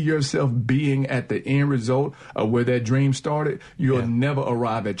see yourself being at the end result of where that dream started, you'll never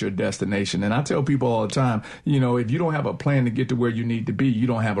arrive at your destination. And I tell people all the time, if you don't have a plan to get to where you need to be, you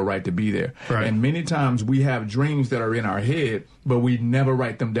don't have a right to be there. Right. And many times we have dreams that are in our head, but we never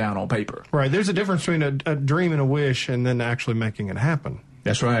write them down on paper. Right. There's a difference between a dream and a wish and then actually making it happen.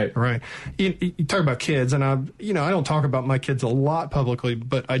 That's right. Right. You talk about kids, and I don't talk about my kids a lot publicly,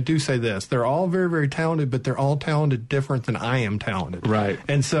 but I do say this. They're all very, very talented, but they're all talented different than I am talented. Right.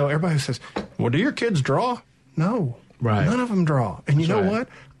 And so everybody says, well, do your kids draw? No. Right. None of them draw. And you know what?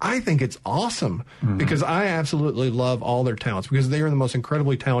 I think it's awesome because I absolutely love all their talents because they are the most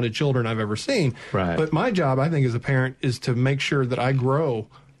incredibly talented children I've ever seen. Right. But my job, I think, as a parent is to make sure that I grow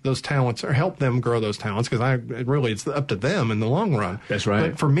those talents or help them grow those talents because it's up to them in the long run. That's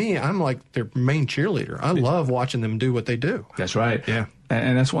right. But for me, I'm like their main cheerleader. I love watching them do what they do. That's right. Yeah.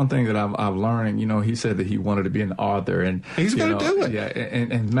 And that's one thing that I've learned. He said that he wanted to be an author, and he's going to do it. Yeah,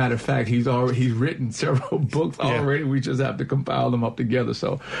 and matter of fact, he's written several books already. We just have to compile them up together.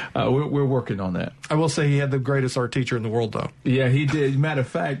 So we're working on that. I will say he had the greatest art teacher in the world, though. Yeah, he did. Matter of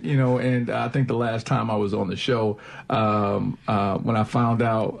fact, and I think the last time I was on the show, when I found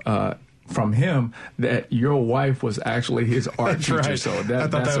out from him that your wife was actually his art teacher. Right. So I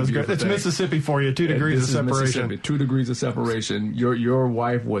thought that was great. It's Mississippi for you, 2 degrees of separation. 2 degrees of separation. Your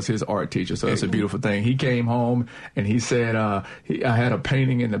wife was his art teacher, so that's a beautiful thing. He came home and he said, I had a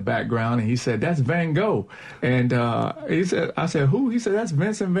painting in the background, and he said, that's Van Gogh. And I said, who? He said, that's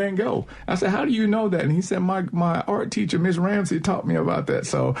Vincent Van Gogh. I said, how do you know that? And he said, my art teacher, Miss Ramsey, taught me about that.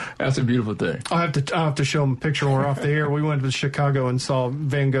 So that's a beautiful thing. I'll have to show him a picture when we're off the air. We went to Chicago and saw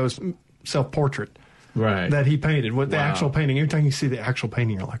Van Gogh's self-portrait that he painted with the actual painting. Every time you see the actual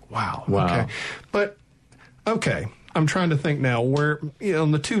painting, you're like, wow. Okay. But, I'm trying to think now where,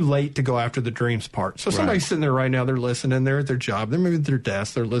 the too late to go after the dreams part. So somebody's sitting there right now, they're listening, they're at their job, they're maybe at their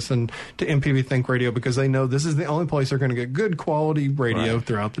desk, they're listening to MPB Think Radio because they know this is the only place they're going to get good quality radio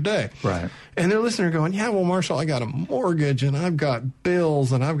throughout the day. Right. And they're listening going, yeah, well, Marshall, I got a mortgage and I've got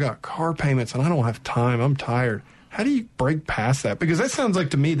bills and I've got car payments and I don't have time. I'm tired. How do you break past that? Because that sounds like,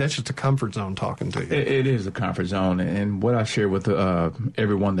 to me, that's just a comfort zone talking to you. It is a comfort zone. And what I share with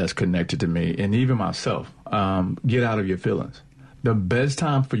everyone that's connected to me, and even myself, get out of your feelings. The best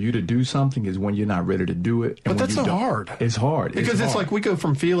time for you to do something is when you're not ready to do it. But that's so hard. It's hard. Because it's like we go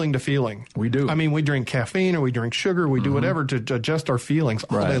from feeling to feeling. We do. I mean, we drink caffeine or we drink sugar. We do whatever to adjust our feelings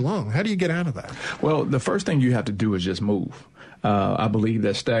all day long. How do you get out of that? Well, the first thing you have to do is just move. I believe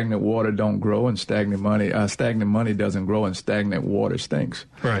that stagnant water don't grow, and stagnant money doesn't grow, and stagnant water stinks.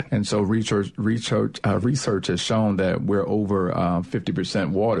 Right. And so research has shown that we're over 50%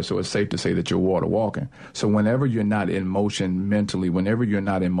 water, so it's safe to say that you're water walking. So whenever you're not in motion mentally, whenever you're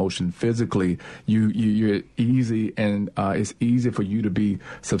not in motion physically, you're easy, and it's easy for you to be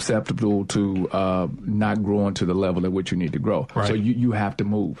susceptible to not growing to the level at which you need to grow. Right. So you have to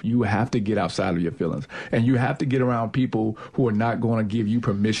move. You have to get outside of your feelings, and you have to get around people who are not going to give you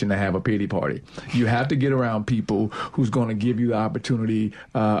permission to have a pity party. You have to get around people who's going to give you the opportunity,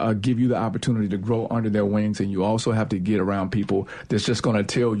 to grow under their wings. And you also have to get around people that's just going to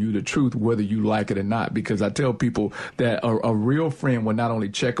tell you the truth, whether you like it or not. Because I tell people that a real friend will not only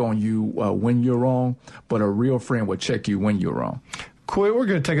check on you when you're wrong, but a real friend will check you when you're wrong. We're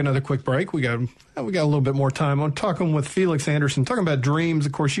going to take another quick break. We got a little bit more time. I'm talking with Felix Anderson, talking about dreams.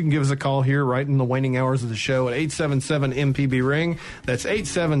 Of course, you can give us a call here right in the waning hours of the show at 877-MPB-RING. That's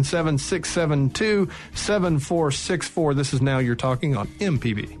 877-672-7464. This is Now You're Talking on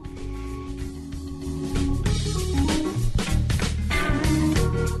MPB.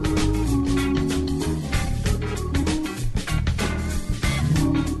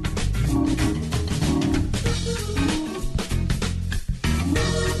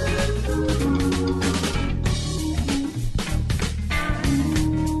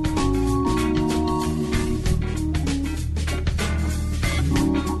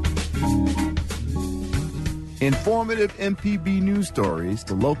 Informative MPB news stories,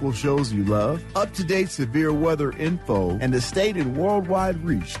 the local shows you love, up-to-date severe weather info, and the state and worldwide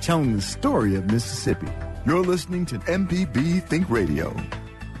reach telling the story of Mississippi. You're listening to MPB Think Radio.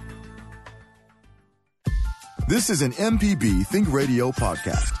 This is an MPB Think Radio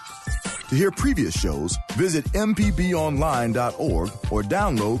podcast. To hear previous shows, visit mpbonline.org or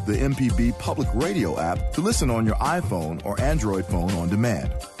download the MPB Public Radio app to listen on your iPhone or Android phone on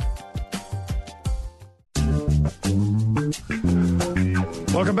demand.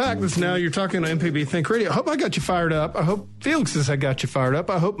 Welcome back. This is Now You're Talking to MPB Think Radio. I hope I got you fired up. I hope Felix has got you fired up.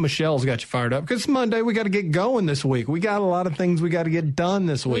 I hope Michelle's got you fired up because it's Monday. We got to get going this week. We got a lot of things we got to get done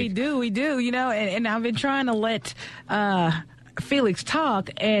this week. We do. You know, and I've been trying to let Felix talk,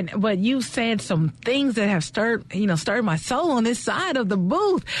 but you said some things that have stirred my soul on this side of the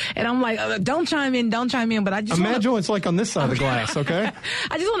booth, and I'm like, don't chime in, but I just imagine it's like on this side of the glass, okay?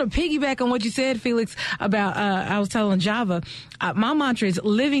 I just want to piggyback on what you said, Felix, about I was telling Java, my mantra is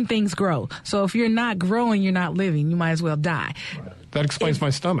living things grow. So if you're not growing, you're not living. You might as well die. That explains my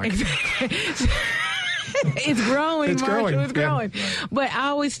stomach. Exactly. It's growing, Marshall. It's growing. Yeah. But I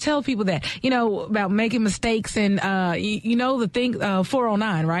always tell people that, about making mistakes and, the thing,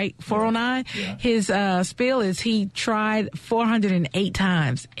 409, right? 409. Yeah. His spiel is he tried 408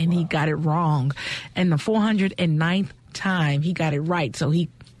 times and he got it wrong. And the 409th time he got it right. So he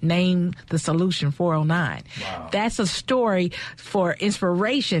named the solution 409. Wow. That's a story for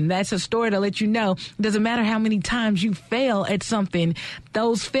inspiration. That's a story to let you know it doesn't matter how many times you fail at something.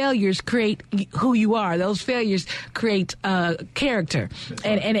 Those failures create who you are. Those failures create character. Right.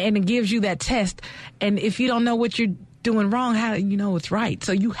 And it gives you that test. And if you don't know what you're doing wrong, how do you know it's right?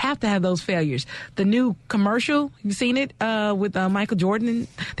 So you have to have those failures. The new commercial, you've seen it with Michael Jordan.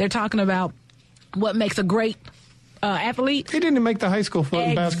 They're talking about what makes a great athlete. He didn't make the high school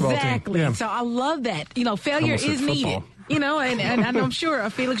basketball team. Exactly. Yeah. So I love that. Failure is needed. And I'm sure,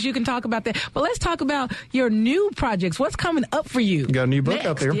 Felix, you can talk about that. But let's talk about your new projects. What's coming up for you? You got a new book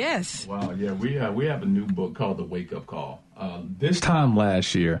out there. Yes. Wow, yeah, we have a new book called The Wake Up Call. This time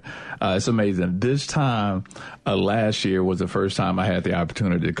last year, it's amazing. This time last year was the first time I had the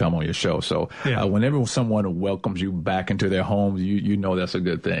opportunity to come on your show. So whenever someone welcomes you back into their homes, you know that's a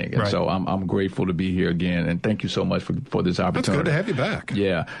good thing. And so I'm grateful to be here again. And thank you so much for this opportunity. It's good to have you back.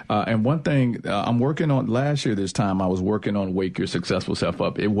 Yeah. And one thing I'm working on last year, this time I was working on Wake Your Successful Self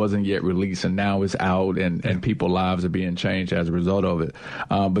Up. It wasn't yet released, and now it's out, and people's lives are being changed as a result of it.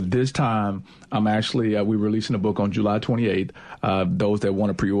 But this time I'm actually, we're releasing a book on July 28th. Those that want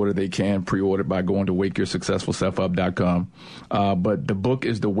to pre-order, they can pre-order by going to wakeyoursuccessfulselfup.com. But the book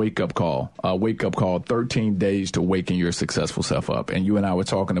is The Wake Up Call. Wake Up Call, 13 days to waking your successful self up. And you and I were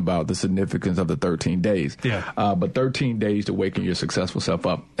talking about the significance of the 13 days. Yeah. But 13 days to waking your successful self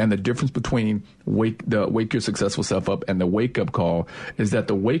up. And the difference between Wake Your Successful Self Up and the Wake Up Call is that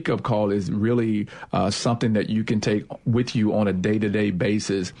the Wake Up Call is really something that you can take with you on a day-to-day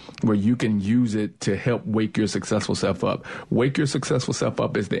basis where you can use it to help wake your successful self up. Wake Your Successful Self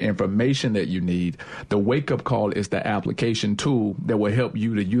Up is the information that you need. The Wake Up Call is the application tool that will help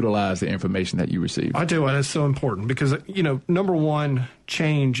you to utilize the information that you receive. I tell you what, that's so important because, number one,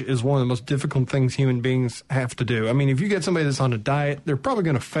 change is one of the most difficult things human beings have to do. I mean, if you get somebody that's on a diet, they're probably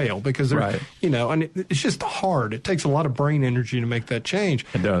going to fail because they're, and it's just hard. It takes a lot of brain energy to make that change.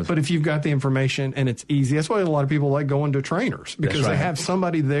 It does. But if you've got the information and it's easy, that's why a lot of people like going to trainers because they have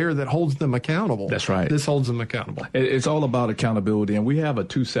somebody there that holds them accountable. That's right. This holds them accountable. It's all about accountability, and we have a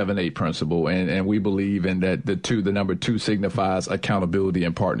 278 principle, and we believe in that the number 2 signifies accountability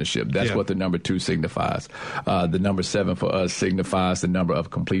and partnership. That's what the number 2 signifies. The number 7 for us signifies the number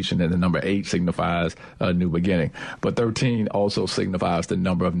of completion, and the number 8 signifies a new beginning. But 13 also signifies the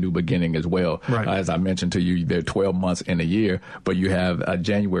number of new beginning as well. Right. As I mentioned to you, there are 12 months in a year, but you have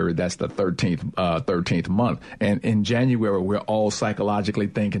January, that's the 13th month. And in January, we're all psychologically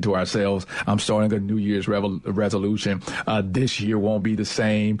thinking to ourselves, I'm starting a New Year's resolution. This year won't be the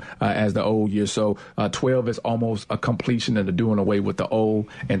same as the old year. So 12 is almost a completion and a doing away with the old,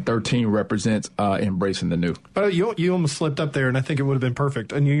 and 13 represents embracing the new. But you almost slipped up there, and I think it would have been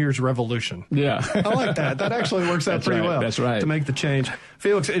perfect. A New Year's revolution. Yeah. I like that. That actually works out pretty well. That's right. To make the change.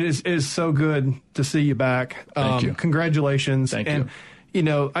 Felix, it is so good to see you back. Thank you. Congratulations. Thank you.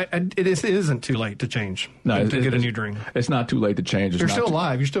 It isn't too late to change. No, to get a new dream. It's not too late to change. You're still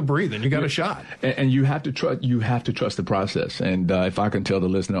alive. You're still breathing. You got a shot. And you have to trust. You have to trust the process. And if I can tell the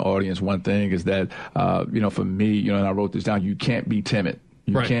listener audience one thing is that, for me, and I wrote this down, you can't be timid.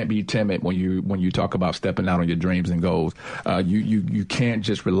 You can't be timid when you talk about stepping out on your dreams and goals. You can't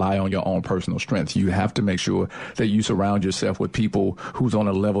just rely on your own personal strength. You have to make sure that you surround yourself with people who's on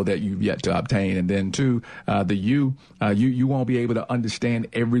a level that you've yet to obtain. And then two, you won't be able to understand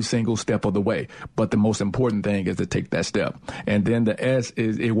every single step of the way. But the most important thing is to take that step. And then the S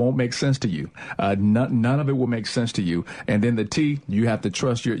is it won't make sense to you. None of it will make sense to you. And then the T, you have to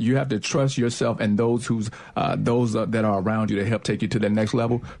trust yourself and those that are around you to help take you to the next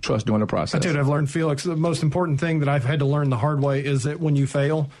level. Trust during the process. I tell you what I've learned, Felix, the most important thing that I've had to learn the hard way is that when you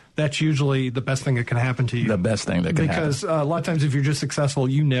fail, that's usually the best thing that can happen to you. The best thing that can happen. Because a lot of times if you're just successful,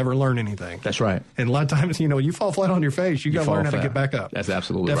 you never learn anything. That's right. And a lot of times, you fall flat on your face. You got to learn how to get back up. That's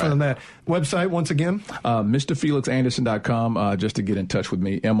absolutely Definitely right. Definitely that. Website, once again? MrFelixAnderson.com, just to get in touch with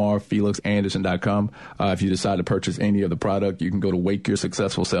me, MrFelixAnderson.com. If you decide to purchase any of the product, you can go to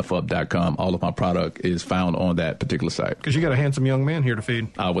wakeyoursuccessfulselfup.com. All of my product is found on that particular site. Because you got a handsome young man here to feed.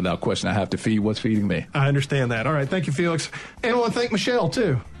 Without question, I have to feed what's feeding me. I understand that. All right. Thank you, Felix. And I want to thank Michelle,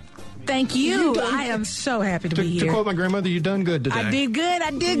 too. Thank you. I am so happy to be here. To quote my grandmother, you done good today. I did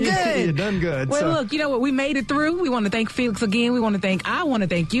good. You done good. Well, look, you know what? We made it through. We want to thank Felix again. I want to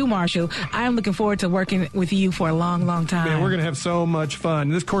thank you, Marshall. I am looking forward to working with you for a long, long time. Man, we're going to have so much fun.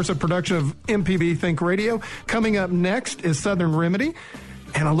 This course of production of MPB Think Radio. Coming up next is Southern Remedy.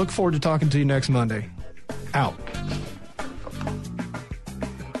 And I look forward to talking to you next Monday. Out.